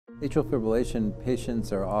Atrial fibrillation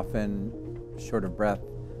patients are often short of breath.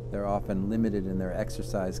 They're often limited in their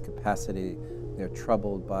exercise capacity. They're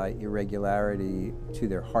troubled by irregularity to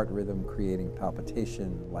their heart rhythm, creating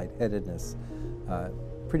palpitation, lightheadedness,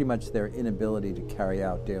 pretty much their inability to carry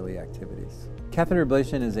out daily activities. Catheter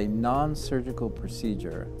ablation is a non-surgical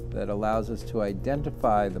procedure that allows us to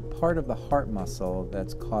identify the part of the heart muscle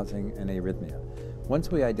that's causing an arrhythmia.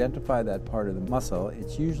 Once we identify that part of the muscle,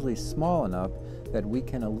 it's usually small enough that we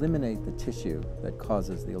can eliminate the tissue that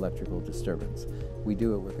causes the electrical disturbance. We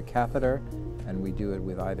do it with a catheter, and we do it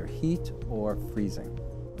with either heat or freezing.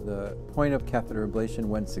 The point of catheter ablation,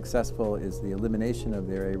 when successful, is the elimination of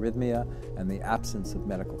their arrhythmia and the absence of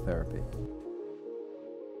medical therapy.